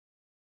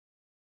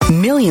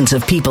Millions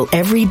of people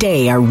every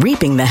day are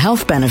reaping the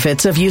health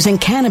benefits of using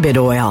cannabis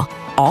oil,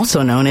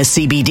 also known as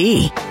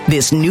CBD.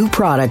 This new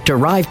product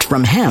derived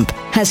from hemp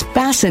has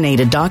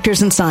fascinated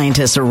doctors and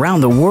scientists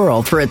around the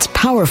world for its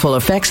powerful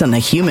effects on the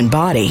human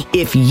body.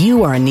 If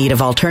you are in need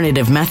of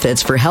alternative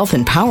methods for health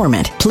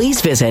empowerment, please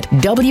visit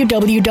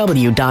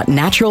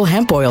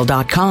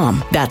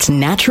www.naturalhempoil.com. That's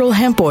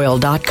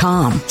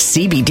naturalhempoil.com.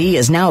 CBD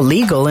is now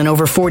legal in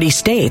over 40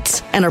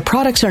 states, and our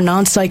products are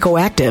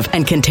non-psychoactive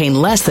and contain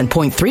less than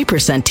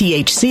 0.3%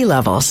 THC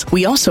levels.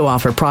 We also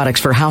offer products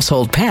for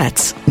household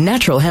pets.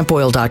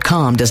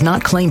 Naturalhempoil.com does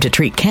not claim to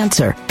treat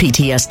cancer,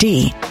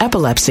 PTSD,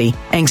 epilepsy,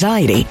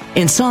 anxiety,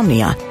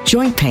 insomnia,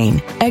 joint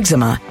pain,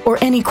 eczema, or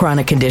any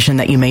chronic condition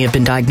that you may have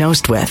been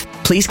diagnosed with.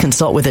 Please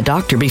consult with a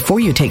doctor before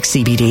you take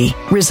CBD.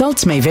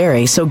 Results may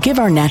vary, so give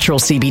our natural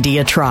CBD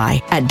a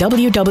try at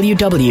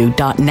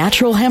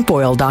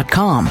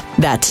www.naturalhempoil.com.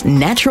 That's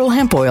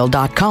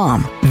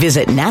naturalhempoil.com.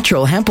 Visit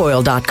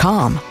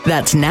naturalhempoil.com.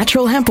 That's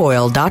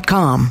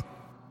naturalhempoil.com.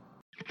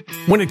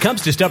 When it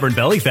comes to stubborn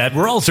belly fat,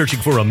 we're all searching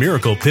for a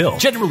miracle pill.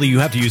 Generally, you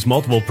have to use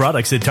multiple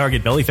products that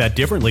target belly fat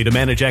differently to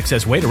manage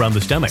excess weight around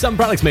the stomach. Some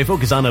products may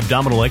focus on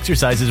abdominal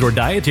exercises or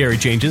dietary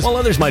changes, while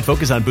others might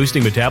focus on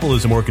boosting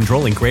metabolism or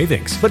controlling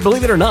cravings. But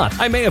believe it or not,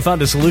 I may have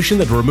found a solution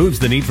that removes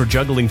the need for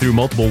juggling through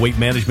multiple weight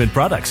management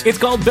products. It's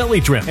called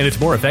Belly Trim, and it's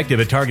more effective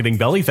at targeting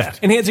belly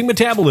fat, enhancing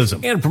metabolism,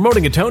 and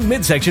promoting a toned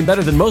midsection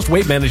better than most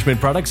weight management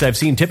products I've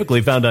seen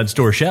typically found on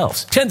store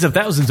shelves. Tens of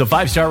thousands of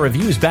 5-star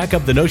reviews back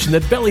up the notion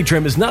that Belly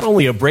Trim is not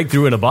only a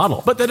breakthrough in a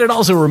bottle, but that it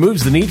also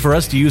removes the need for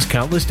us to use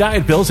countless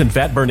diet pills and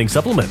fat-burning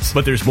supplements.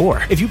 But there's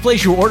more. If you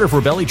place your order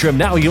for Belly Trim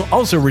now, you'll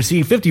also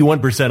receive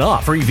 51%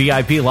 off, free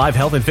VIP live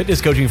health and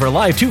fitness coaching for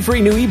life, 2 free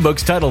new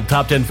ebooks titled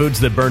Top 10 Foods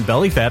That Burn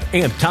Belly Fat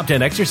and Top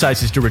 10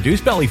 Exercises to Reduce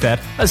Belly Fat,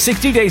 a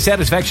 60-day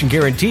satisfaction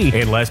guarantee,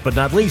 and last but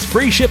not least,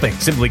 free shipping.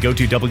 Simply go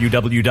to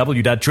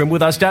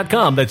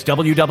www.trimwithus.com. That's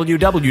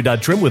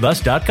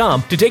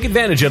www.trimwithus.com to take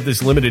advantage of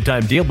this limited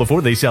time deal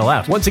before they sell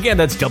out. Once again,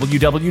 that's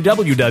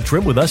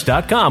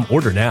www.trimwithus.com.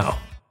 Order now.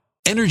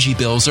 Energy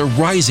bills are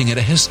rising at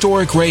a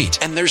historic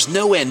rate, and there's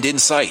no end in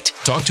sight.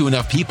 Talk to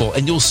enough people,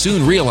 and you'll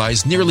soon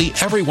realize nearly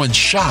everyone's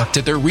shocked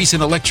at their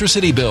recent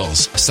electricity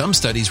bills. Some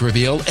studies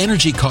reveal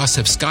energy costs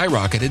have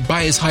skyrocketed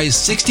by as high as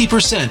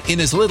 60%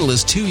 in as little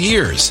as 2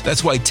 years.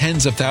 That's why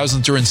tens of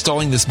thousands are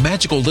installing this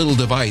magical little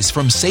device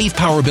from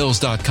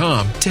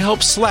SavePowerBills.com to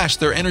help slash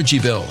their energy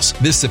bills.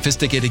 This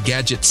sophisticated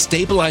gadget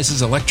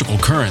stabilizes electrical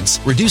currents,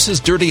 reduces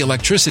dirty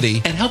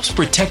electricity, and helps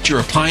protect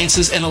your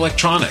appliances and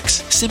electronics.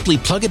 Simply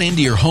plug it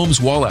into your home's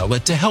wall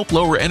outlet to help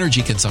lower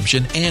energy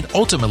consumption and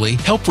ultimately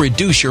help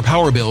reduce your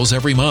power bills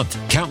every month.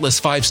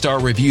 Countless 5-star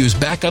reviews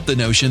back up the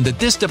notion that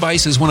this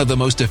device is one of the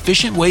most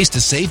efficient ways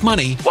to save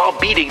money while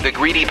beating the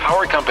greedy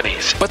power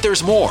companies. But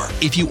there's more.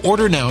 If you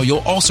order now, you'll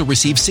also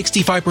receive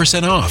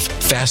 65% off,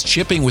 fast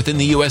shipping within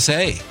the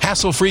USA,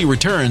 hassle-free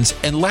returns,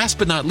 and last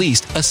but not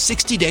least, a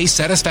 60-day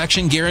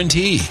satisfaction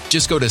guarantee.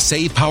 Just go to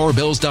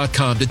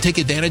SavePowerBills.com to take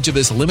advantage of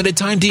this limited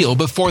time deal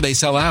before they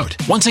sell out.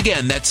 Once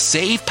again, that's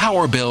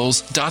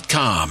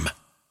SavePowerBills.com.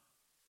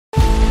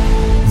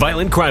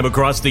 Violent crime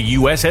across the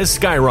U.S. has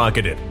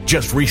skyrocketed.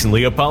 Just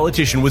recently, a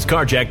politician was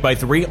carjacked by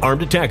 3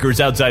 armed attackers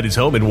outside his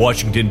home in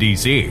Washington,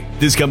 D.C.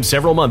 This comes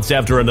several months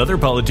after another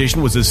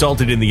politician was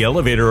assaulted in the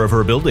elevator of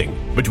her building.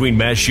 Between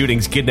mass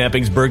shootings,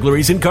 kidnappings,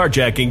 burglaries, and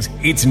carjackings,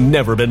 it's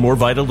never been more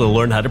vital to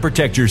learn how to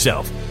protect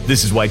yourself.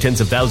 This is why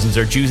tens of thousands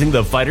are choosing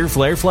the Fighter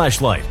Flare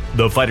flashlight.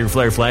 The Fighter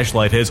Flare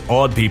flashlight has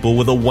awed people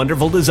with a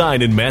wonderful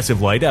design and massive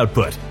light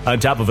output. On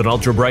top of an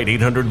ultra-bright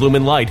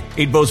 800-lumen light,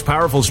 it boasts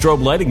powerful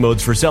strobe lighting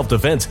modes for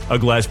self-defense, a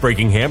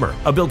glass-breaking hammer,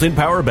 a built-in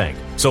power bank,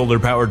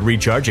 solar-powered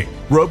recharging,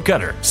 rope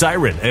cutter,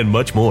 siren, and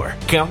much more.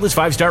 Countless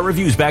 5-star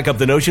reviews back up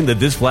the notion that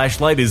this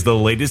flashlight is the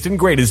latest and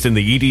greatest in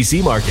the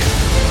EDC market.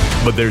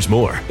 But there's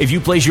more. If you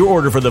place your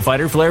order for the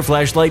Fighter Flare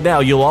flashlight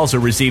now, you'll also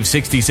receive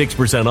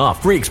 66%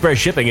 off, free express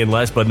shipping, and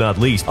last but not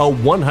least, a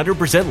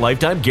 100%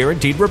 lifetime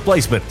guaranteed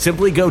replacement.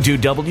 Simply go to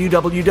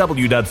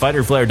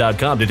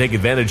www.fighterflare.com to take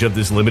advantage of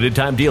this limited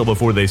time deal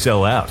before they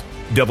sell out.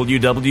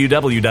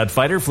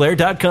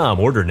 www.fighterflare.com.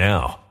 Order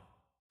now.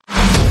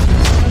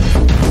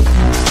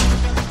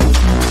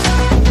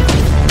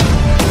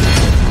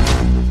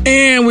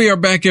 And we are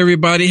back,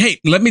 everybody. Hey,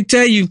 let me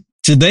tell you,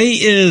 today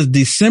is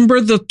December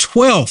the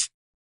 12th.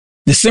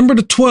 December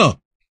the 12th.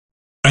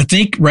 I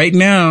think right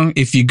now,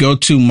 if you go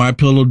to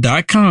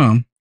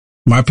mypillow.com,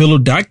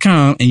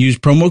 and use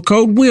promo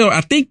code Will,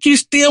 I think you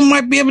still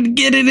might be able to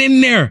get it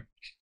in there.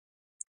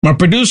 My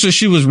producer,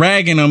 she was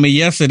ragging on me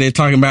yesterday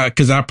talking about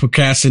because I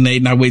procrastinate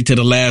and I wait till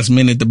the last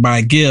minute to buy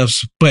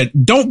gifts. But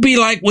don't be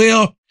like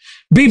Will.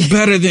 Be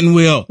better than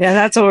Will. Yeah,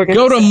 that's what we're going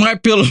to do. Go to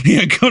MyPillow.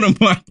 Yeah, go to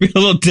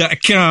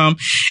mypillow.com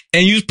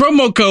and use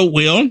promo code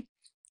Will.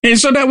 And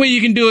so that way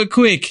you can do it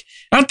quick.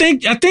 I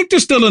think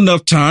there's still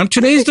enough time.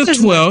 Today's the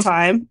 12th.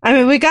 Time. I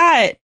mean, we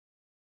got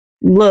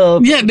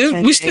little. Yeah,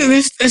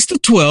 it's the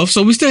 12th,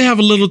 so we still have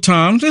a little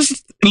time.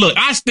 Look,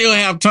 I still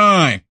have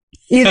time.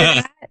 Either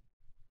that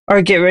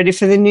Or get ready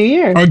for the new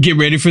year. Or get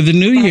ready for the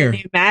new year.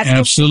 New mattress,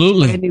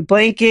 Absolutely. New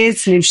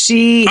blankets, new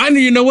sheets.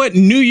 You know what?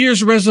 New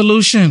Year's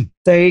resolution.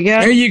 There you go.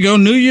 There you go.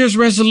 New Year's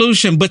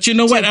resolution. But you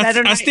know what?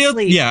 I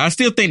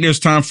still think there's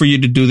time for you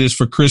to do this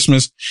for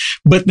Christmas.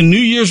 But the New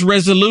Year's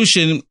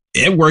resolution,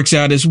 it works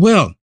out as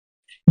well.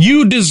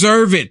 You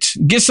deserve it.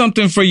 Get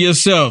something for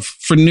yourself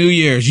for New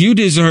Year's. You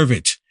deserve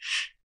it.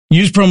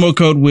 Use promo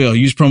code WILL.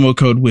 Use promo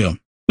code WILL.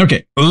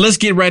 Okay, let's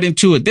get right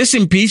into it. This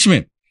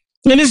impeachment.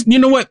 And this, you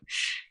know what?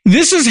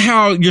 This is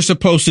how you're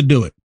supposed to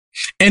do it.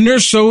 And they're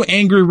so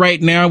angry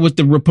right now with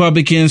the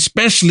Republicans,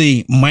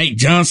 especially Mike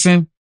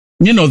Johnson.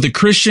 You know, the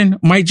Christian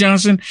Mike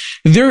Johnson.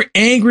 They're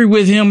angry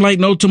with him like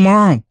no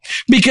tomorrow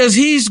because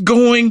he's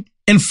going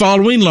and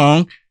following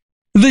along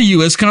the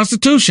U.S.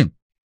 Constitution.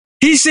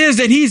 He says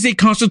that he's a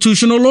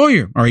constitutional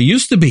lawyer, or he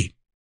used to be.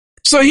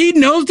 So he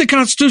knows the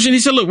Constitution. He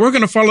said, look, we're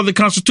going to follow the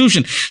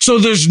Constitution. So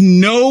there's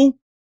no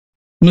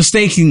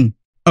mistaking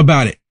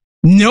about it.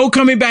 No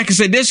coming back and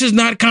say, this is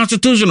not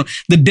constitutional.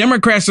 The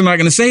Democrats are not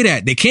going to say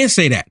that. They can't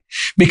say that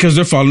because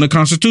they're following the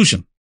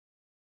Constitution.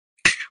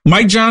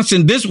 Mike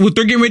Johnson, what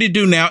they're getting ready to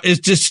do now is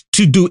just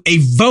to do a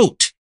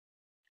vote,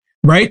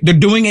 right? They're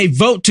doing a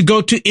vote to go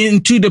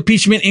into the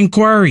impeachment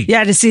inquiry.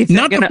 Yeah, to see if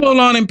not the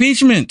full-on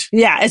impeachment.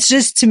 Yeah, it's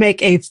just to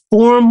make a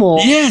formal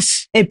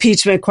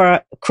impeachment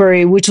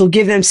inquiry, which will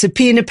give them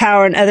subpoena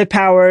power and other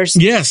powers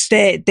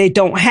that they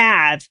don't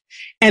have.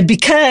 And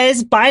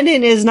because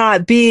Biden is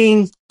not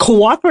being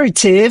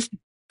cooperative,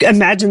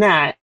 imagine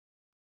that.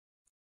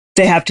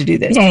 They have to do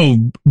this.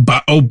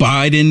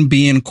 Biden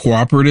being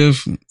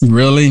cooperative?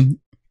 Really?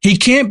 He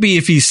can't be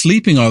if he's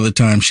sleeping all the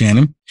time,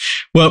 Shannon.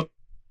 Well,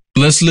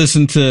 let's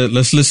listen to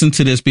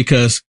this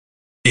because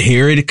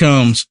here it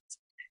comes.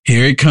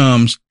 Here it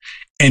comes.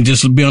 And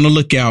just be on the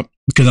lookout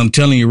because I'm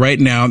telling you right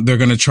now, they're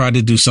going to try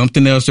to do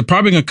something else. They're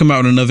probably going to come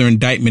out with another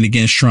indictment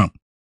against Trump.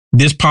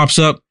 This pops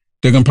up.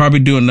 They're going to probably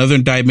do another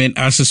indictment.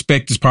 I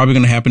suspect it's probably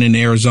going to happen in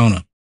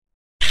Arizona.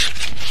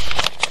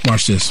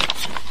 Watch this.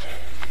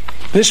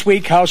 This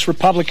week, House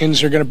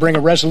Republicans are going to bring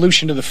a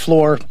resolution to the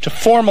floor to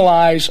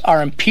formalize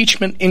our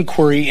impeachment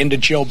inquiry into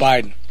Joe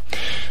Biden.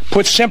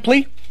 Put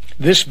simply,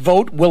 this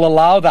vote will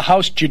allow the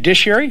House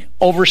Judiciary,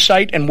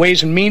 Oversight, and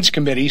Ways and Means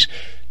Committees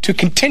to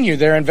continue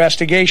their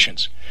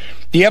investigations.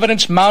 The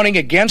evidence mounting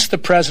against the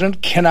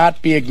president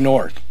cannot be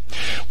ignored.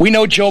 We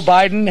know Joe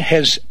Biden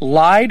has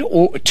lied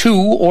to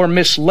or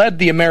misled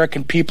the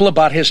American people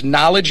about his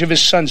knowledge of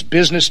his son's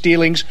business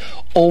dealings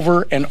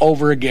over and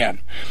over again.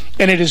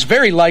 And it is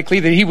very likely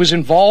that he was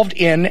involved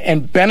in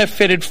and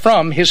benefited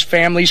from his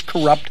family's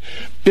corrupt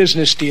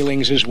business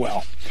dealings as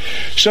well.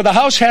 So the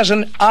House has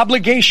an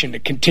obligation to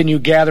continue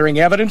gathering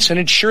evidence and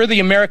ensure the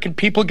American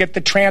people get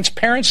the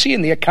transparency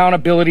and the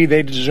accountability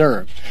they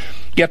deserve.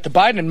 Yet the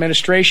Biden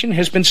administration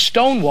has been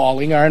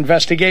stonewalling our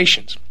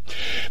investigations.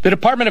 The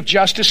Department of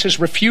Justice has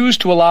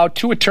refused to allow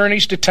 2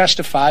 attorneys to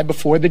testify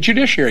before the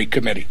Judiciary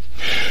Committee.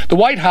 The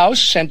White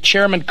House sent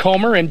Chairman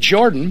Comer and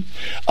Jordan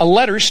a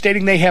letter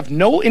stating they have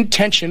no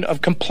intention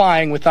of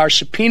complying with our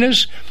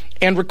subpoenas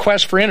and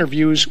requests for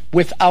interviews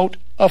without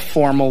a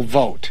formal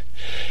vote.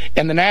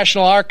 And the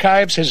National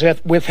Archives has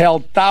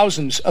withheld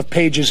thousands of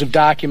pages of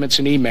documents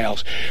and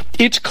emails.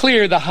 It's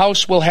clear the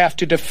House will have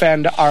to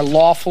defend our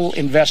lawful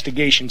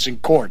investigations in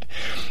court.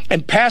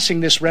 And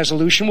passing this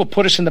resolution will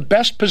put us in the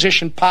best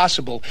position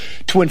possible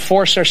to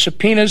enforce our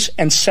subpoenas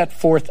and set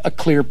forth a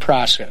clear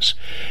process.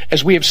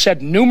 As we have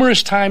said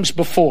numerous times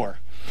before,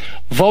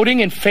 voting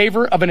in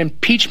favor of an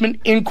impeachment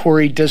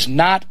inquiry does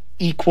not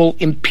equal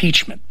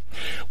impeachment.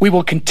 We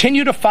will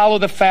continue to follow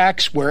the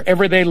facts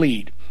wherever they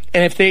lead.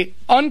 And if they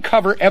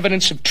uncover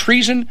evidence of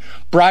treason,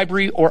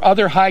 bribery, or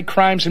other high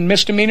crimes and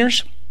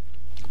misdemeanors,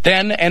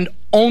 then and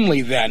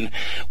only then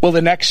will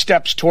the next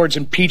steps towards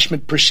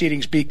impeachment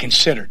proceedings be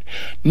considered.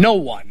 No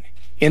one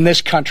in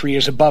this country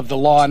is above the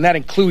law, and that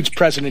includes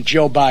President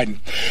Joe Biden.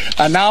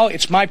 Now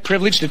it's my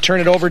privilege to turn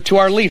it over to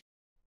our leader.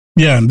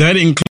 Yeah, that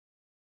includes.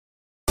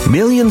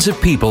 Millions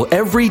of people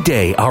every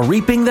day are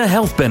reaping the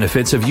health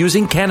benefits of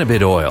using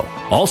cannabis oil,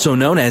 also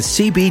known as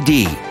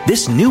CBD.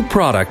 This new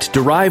product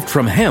derived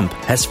from hemp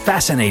has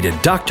fascinated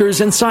doctors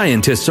and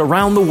scientists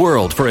around the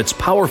world for its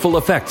powerful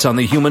effects on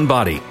the human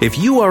body. If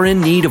you are in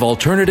need of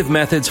alternative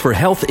methods for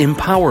health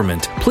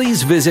empowerment,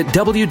 please visit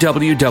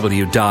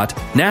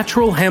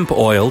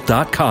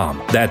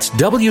www.naturalhempoil.com. That's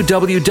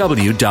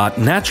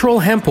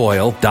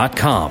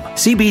www.naturalhempoil.com.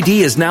 CBD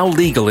is now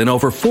legal in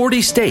over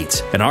 40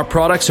 states, and our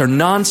products are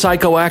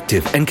non-psychoactive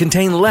and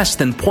contain less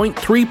than 0.3%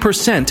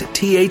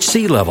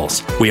 THC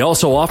levels. We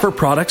also offer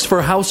products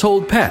for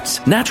household pets.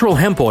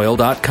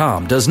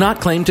 NaturalHempOil.com does not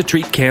claim to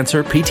treat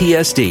cancer,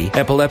 PTSD,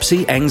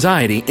 epilepsy,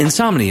 anxiety,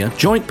 insomnia,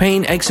 joint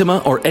pain,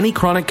 eczema, or any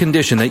chronic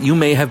condition that you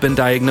may have been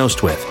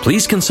diagnosed with.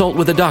 Please consult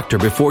with a doctor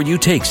before you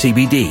take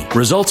CBD.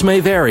 Results may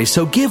vary,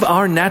 so give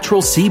our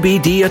natural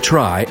CBD a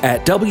try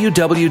at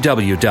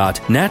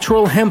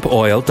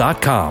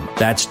www.naturalhempoil.com.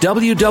 That's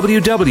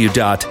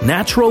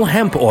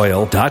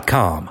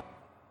www.naturalhempoil.com.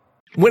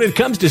 When it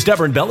comes to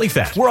stubborn belly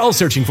fat, we're all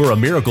searching for a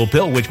miracle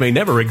pill which may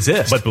never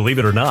exist. But believe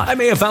it or not, I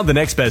may have found the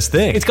next best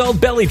thing. It's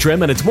called Belly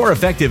Trim, and it's more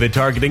effective at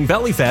targeting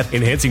belly fat,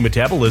 enhancing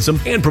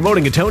metabolism, and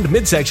promoting a toned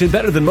midsection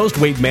better than most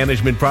weight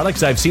management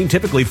products I've seen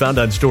typically found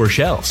on store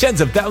shelves. Tens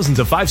of thousands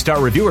of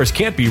 5-star reviewers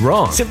can't be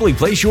wrong. Simply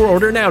place your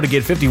order now to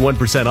get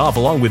 51% off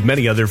along with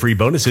many other free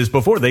bonuses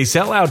before they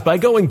sell out by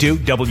going to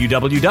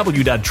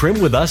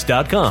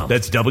www.trimwithus.com.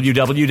 That's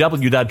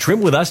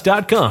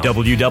www.trimwithus.com.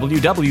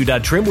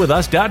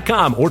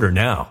 www.trimwithus.com. Order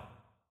now.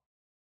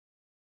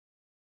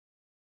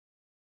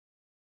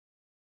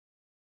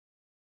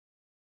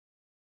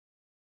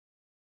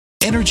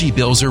 Energy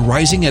bills are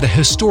rising at a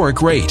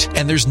historic rate,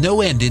 and there's no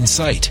end in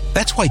sight.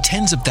 That's why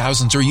tens of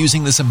thousands are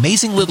using this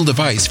amazing little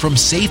device from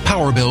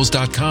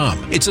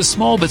SavePowerBills.com. It's a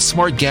small but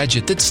smart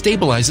gadget that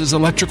stabilizes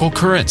electrical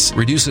currents,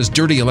 reduces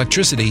dirty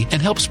electricity,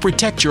 and helps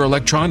protect your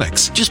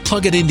electronics. Just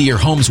plug it into your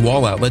home's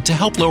wall outlet to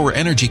help lower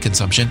energy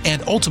consumption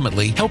and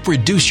ultimately help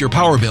reduce your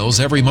power bills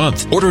every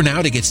month. Order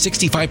now to get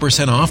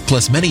 65% off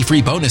plus many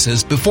free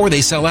bonuses before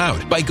they sell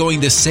out by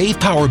going to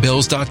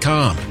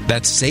SavePowerBills.com.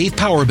 That's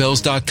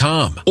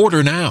SavePowerBills.com.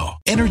 Order now.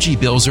 Energy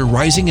bills are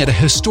rising at a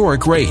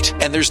historic rate,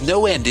 and there's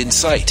no end in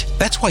sight.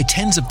 That's why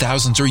tens of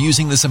thousands are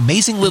using this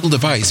amazing little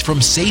device from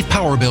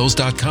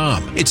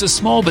SavePowerBills.com. It's a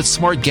small but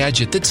smart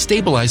gadget that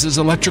stabilizes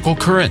electrical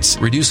currents,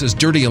 reduces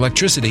dirty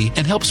electricity,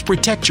 and helps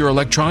protect your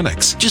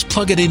electronics. Just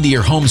plug it into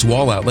your home's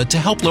wall outlet to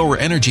help lower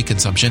energy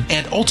consumption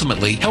and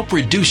ultimately help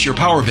reduce your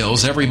power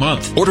bills every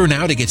month. Order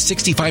now to get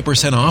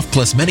 65% off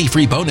plus many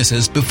free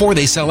bonuses before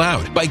they sell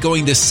out by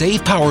going to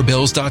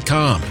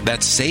SavePowerBills.com.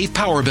 That's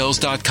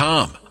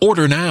SavePowerBills.com.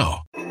 Order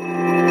now.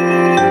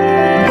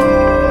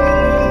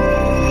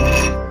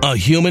 A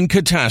human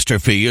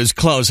catastrophe is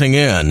closing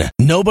in.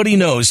 Nobody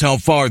knows how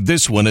far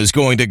this one is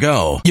going to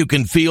go. You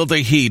can feel the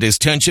heat as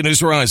tension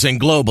is rising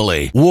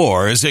globally.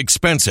 War is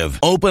expensive.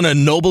 Open a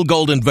Noble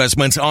Gold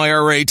Investments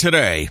IRA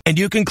today, and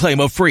you can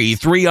claim a free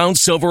 3-ounce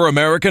silver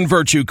American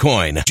Virtue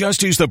coin.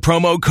 Just use the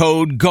promo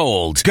code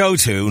GOLD. Go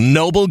to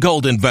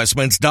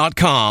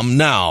noblegoldinvestments.com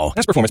now.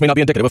 Past performance may not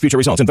be indicative of future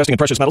results. Investing in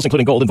precious metals,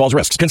 including gold, involves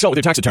risks. Consult with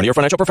your tax attorney or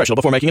financial professional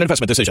before making an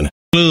investment decision.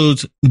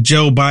 Includes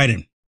Joe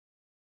Biden.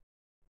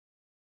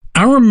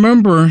 I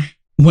remember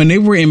when they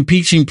were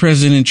impeaching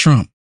President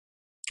Trump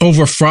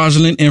over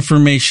fraudulent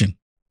information.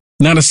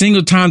 Not a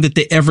single time did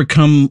they ever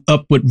come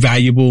up with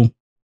valuable,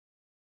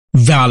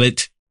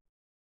 valid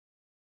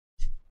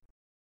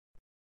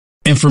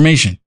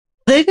information.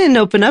 They didn't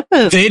open up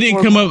They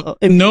didn't come up,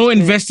 no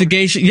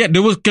investigation. Yeah,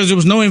 there was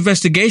no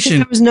investigation.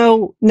 There was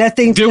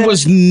nothing. There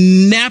was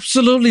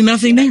absolutely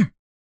nothing there.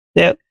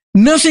 Yep.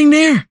 Nothing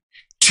there.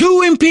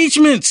 2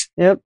 impeachments.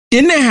 Yep.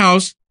 In the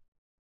House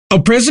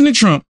of President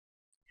Trump.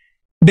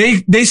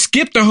 They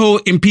skipped the whole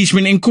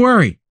impeachment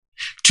inquiry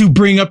to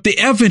bring up the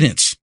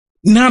evidence.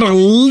 Not a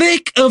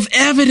lick of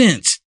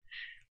evidence.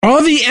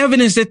 All the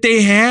evidence that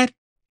they had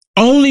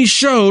only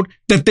showed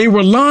that they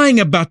were lying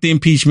about the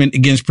impeachment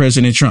against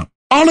President Trump.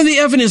 All of the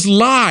evidence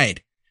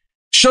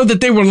showed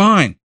that they were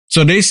lying.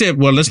 So they said,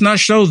 well, let's not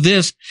show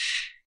this.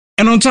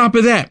 And on top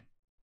of that,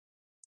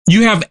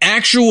 you have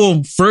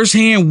actual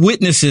firsthand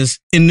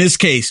witnesses in this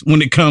case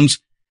when it comes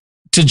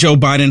to Joe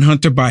Biden,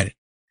 Hunter Biden.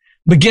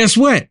 But guess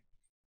what?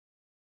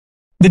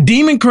 The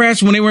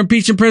Democrats, when they were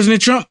impeaching President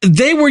Trump,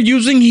 they were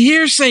using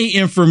hearsay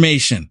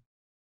information.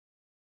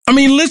 I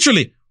mean,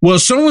 literally, well,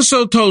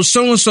 so-and-so told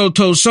so-and-so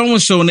told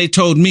so-and-so, and they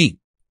told me.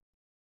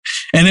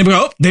 And they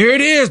go, oh, there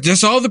it is.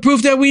 That's all the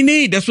proof that we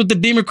need. That's what the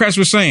Democrats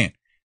were saying.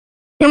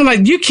 And I'm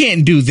like, you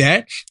can't do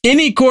that.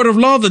 Any court of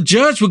law, the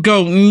judge would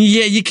go,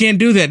 yeah, you can't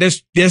do that.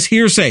 That's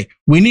hearsay.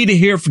 We need to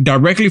hear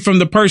directly from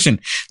the person.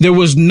 There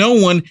was no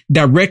one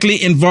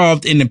directly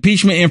involved in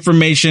impeachment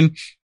information,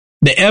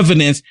 the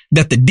evidence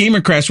that the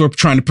Democrats were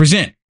trying to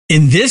present.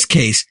 In this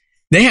case,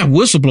 they have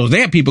whistleblowers.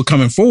 They have people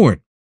coming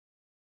forward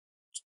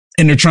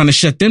and they're trying to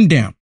shut them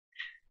down.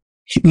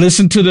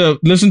 Listen to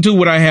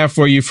what I have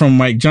for you from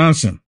Mike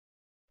Johnson.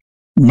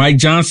 Mike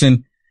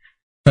Johnson.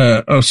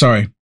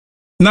 Listen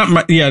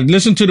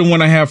to the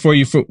one I have for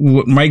you for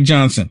Mike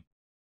Johnson.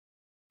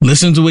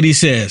 Listen to what he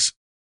says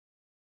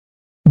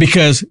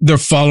because they're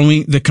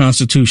following the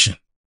Constitution.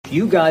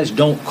 You guys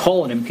don't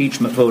call an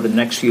impeachment vote in the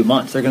next few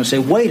months. They're going to say,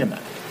 wait a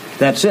minute.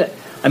 That's it.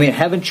 I mean,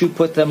 haven't you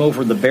put them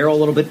over the barrel a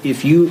little bit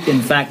if you,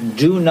 in fact,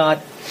 do not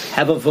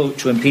have a vote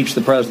to impeach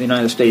the President of the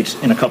United States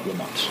in a couple of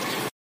months?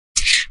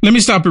 Let me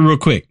stop it real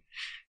quick.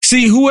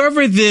 See,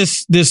 whoever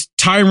this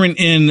tyrant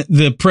in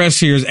the press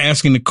here is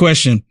asking the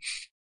question,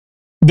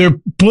 they're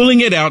pulling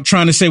it out,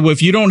 trying to say, well,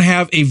 if you don't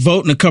have a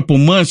vote in a couple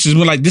of months, it's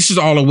like, this is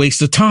all a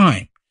waste of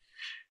time.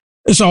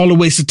 It's all a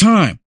waste of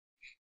time.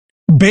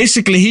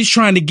 Basically, he's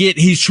trying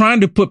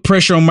to put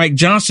pressure on Mike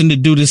Johnson to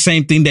do the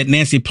same thing that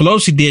Nancy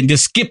Pelosi did and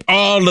just skip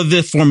all of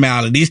the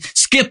formalities,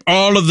 skip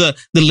all of the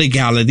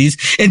legalities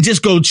and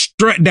just go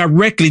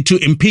directly to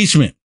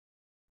impeachment.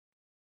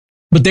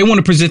 But they want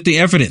to present the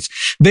evidence.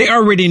 They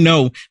already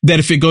know that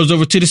if it goes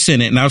over to the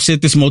Senate, and I've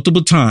said this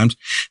multiple times,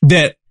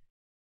 that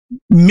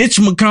Mitch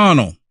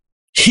McConnell,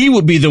 he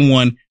would be the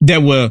one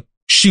that will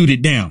shoot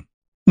it down.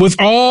 with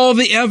all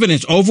the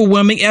evidence,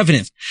 overwhelming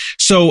evidence.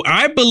 So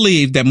I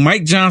believe that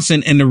Mike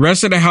Johnson and the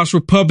rest of the House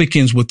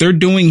Republicans, what they're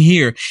doing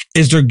here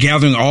is they're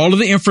gathering all of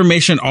the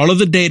information, all of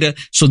the data,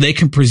 so they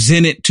can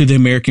present it to the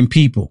American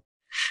people.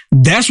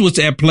 That's what's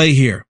at play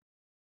here.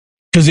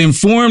 Because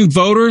informed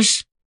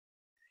voters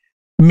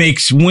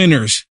makes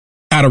winners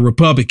out of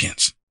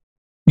Republicans.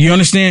 You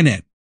understand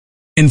that?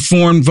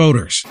 Informed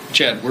voters.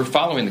 Chad, we're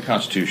following the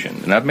Constitution,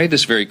 and I've made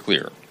this very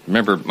clear.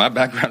 Remember, my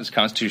background is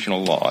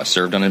constitutional law. I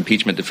served on an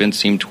impeachment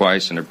defense team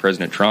twice under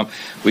President Trump.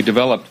 We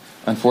developed,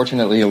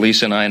 unfortunately,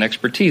 Elisa and I, an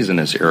expertise in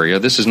this area.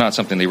 This is not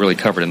something they really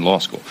covered in law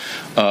school.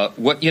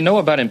 What you know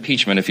about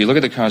impeachment, if you look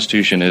at the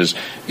Constitution, is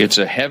it's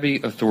a heavy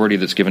authority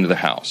that's given to the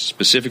House,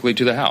 specifically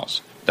to the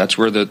House. That's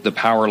where the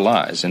power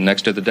lies. And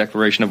next to the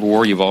declaration of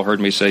war, you've all heard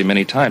me say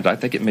many times, I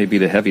think it may be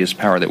the heaviest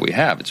power that we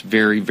have. It's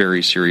very,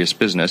 very serious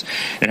business.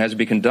 And it has to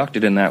be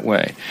conducted in that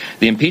way.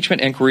 The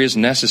impeachment inquiry is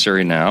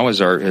necessary now,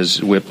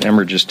 as Whip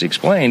Emmer just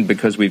explained,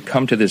 because we've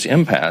come to this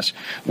impasse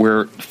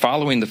where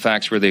following the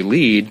facts where they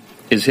lead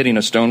is hitting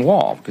a stone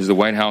wall, because the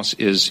White House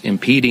is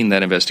impeding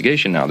that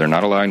investigation now. They're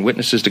not allowing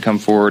witnesses to come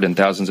forward and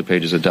thousands of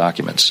pages of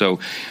documents. So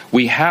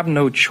we have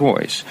no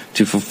choice.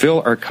 To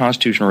fulfill our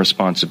constitutional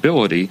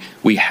responsibility,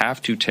 we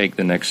have to take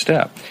the next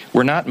step.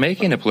 We're not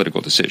making a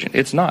political decision.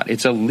 It's not.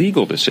 It's a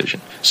legal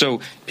decision. So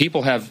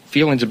people have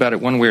feelings about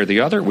it one way or the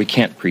other. We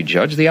can't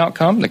prejudge the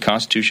outcome. The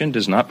Constitution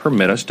does not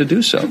permit us to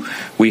do so.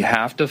 We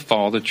have to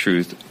follow the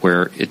truth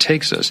where it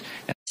takes us.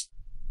 And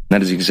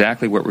that is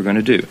exactly what we're going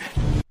to do.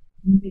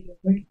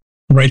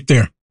 Right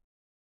there.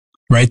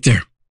 Right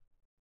there.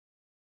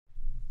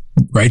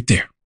 Right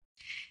there.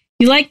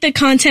 You like the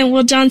content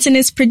Will Johnson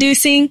is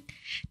producing?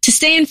 To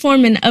stay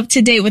informed and up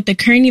to date with the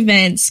current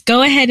events,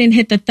 go ahead and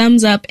hit the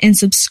thumbs up and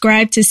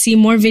subscribe to see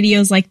more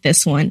videos like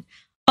this one.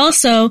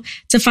 Also,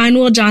 to find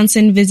Will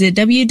Johnson, visit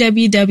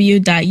www.uaf.media.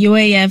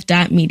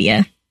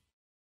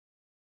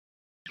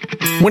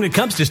 When it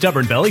comes to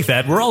stubborn belly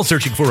fat, we're all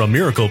searching for a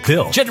miracle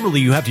pill. Generally,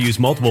 you have to use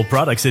multiple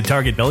products that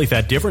target belly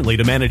fat differently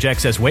to manage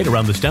excess weight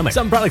around the stomach.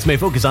 Some products may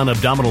focus on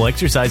abdominal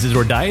exercises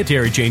or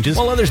dietary changes,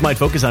 while others might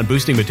focus on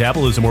boosting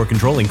metabolism or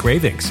controlling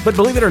cravings. But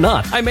believe it or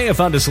not, I may have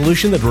found a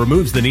solution that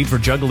removes the need for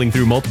juggling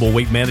through multiple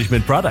weight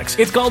management products.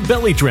 It's called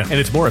Belly Trim, and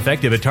it's more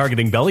effective at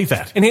targeting belly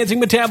fat, enhancing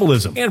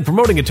metabolism, and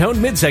promoting a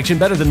toned midsection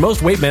better than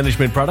most weight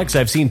management products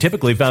I've seen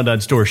typically found on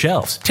store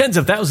shelves. Tens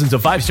of thousands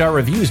of 5-star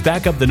reviews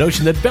back up the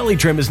notion that Belly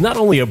Trim is not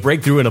only a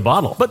breakthrough in a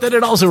bottle, but that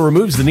it also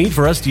removes the need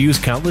for us to use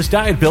countless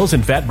diet pills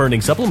and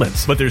fat-burning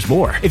supplements. But there's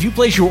more. If you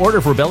place your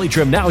order for Belly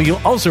Trim now, you'll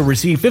also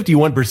receive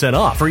 51%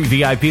 off, free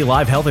VIP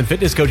live health and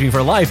fitness coaching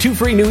for life, 2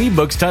 free new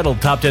ebooks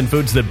titled Top 10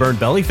 Foods That Burn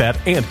Belly Fat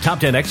and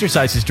Top 10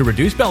 Exercises to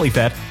Reduce Belly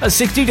Fat, a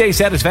 60-day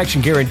satisfaction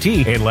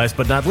guarantee, and last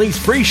but not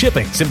least, free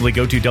shipping. Simply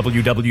go to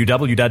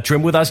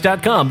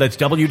www.trimwithus.com. That's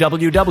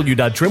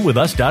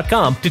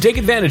www.trimwithus.com to take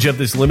advantage of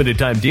this limited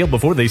time deal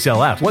before they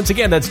sell out. Once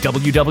again, that's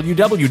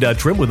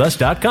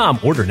www.trimwithus.com.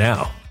 Order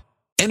now.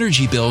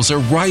 Energy bills are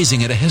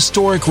rising at a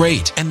historic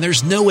rate, and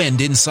there's no end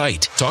in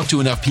sight. Talk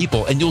to enough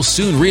people, and you'll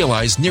soon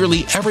realize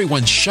nearly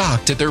everyone's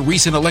shocked at their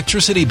recent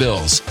electricity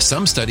bills.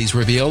 Some studies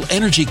reveal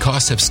energy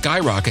costs have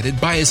skyrocketed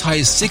by as high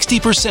as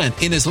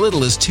 60% in as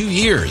little as 2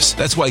 years.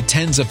 That's why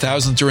tens of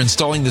thousands are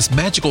installing this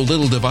magical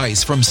little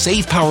device from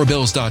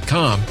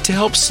SavePowerBills.com to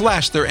help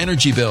slash their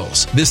energy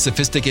bills. This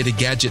sophisticated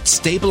gadget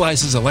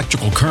stabilizes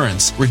electrical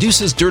currents,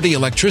 reduces dirty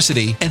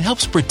electricity, and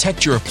helps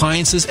protect your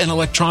appliances and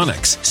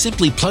electronics.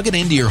 Simply plug it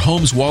into your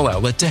home's wall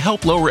outlet to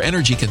help lower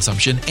energy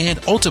consumption and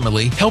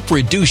ultimately help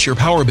reduce your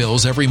power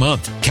bills every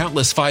month.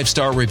 Countless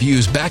 5-star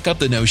reviews back up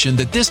the notion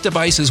that this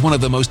device is one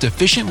of the most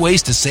efficient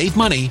ways to save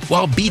money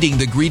while beating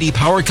the greedy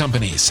power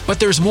companies. But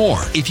there's more.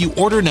 If you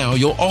order now,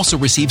 you'll also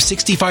receive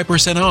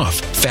 65% off,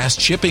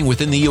 fast shipping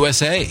within the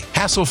USA,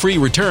 hassle-free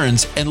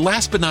returns, and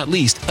last but not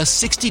least, a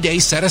 60-day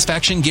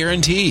satisfaction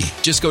guarantee.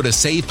 Just go to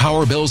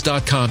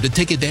SavePowerBills.com to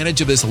take advantage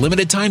of this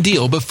limited time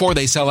deal before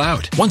they sell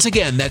out. Once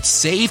again, that's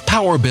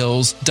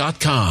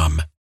SavePowerBills.com.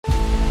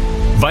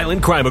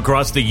 Violent crime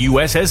across the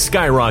U.S. has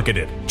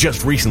skyrocketed.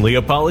 Just recently,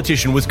 a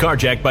politician was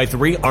carjacked by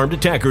 3 armed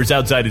attackers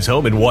outside his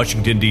home in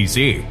Washington,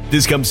 D.C.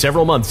 This comes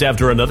several months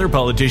after another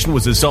politician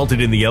was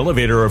assaulted in the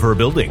elevator of her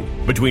building.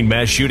 Between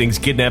mass shootings,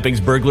 kidnappings,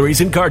 burglaries,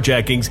 and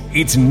carjackings,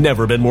 it's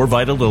never been more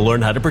vital to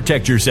learn how to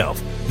protect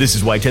yourself. This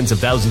is why tens of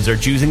thousands are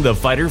choosing the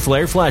Fighter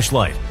Flare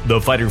flashlight.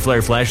 The Fighter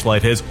Flare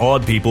flashlight has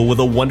awed people with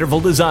a wonderful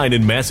design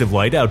and massive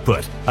light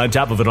output. On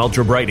top of an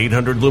ultra-bright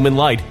 800-lumen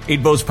light,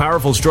 it boasts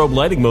powerful strobe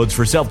lighting modes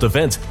for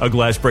self-defense, a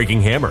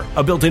glass-breaking hammer,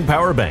 a built-in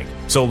power bank,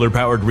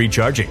 solar-powered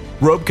recharging,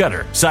 rope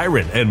cutter,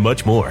 siren, and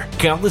much more.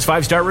 Countless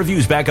 5-star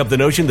reviews back up the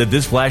notion that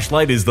this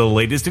flashlight is the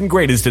latest and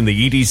greatest in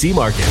the EDC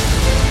market.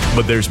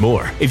 But there's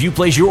more. If you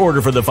place your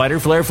order for the Fighter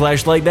Flare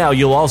flashlight now,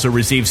 you'll also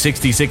receive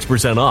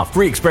 66% off,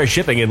 free express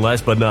shipping, and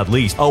last but not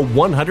least, a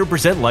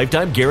 100%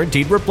 lifetime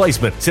guaranteed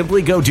replacement.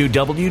 Simply go to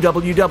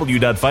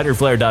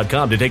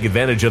www.fighterflare.com to take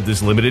advantage of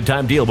this limited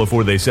time deal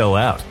before they sell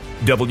out.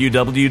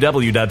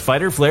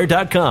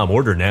 www.fighterflare.com.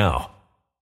 Order now.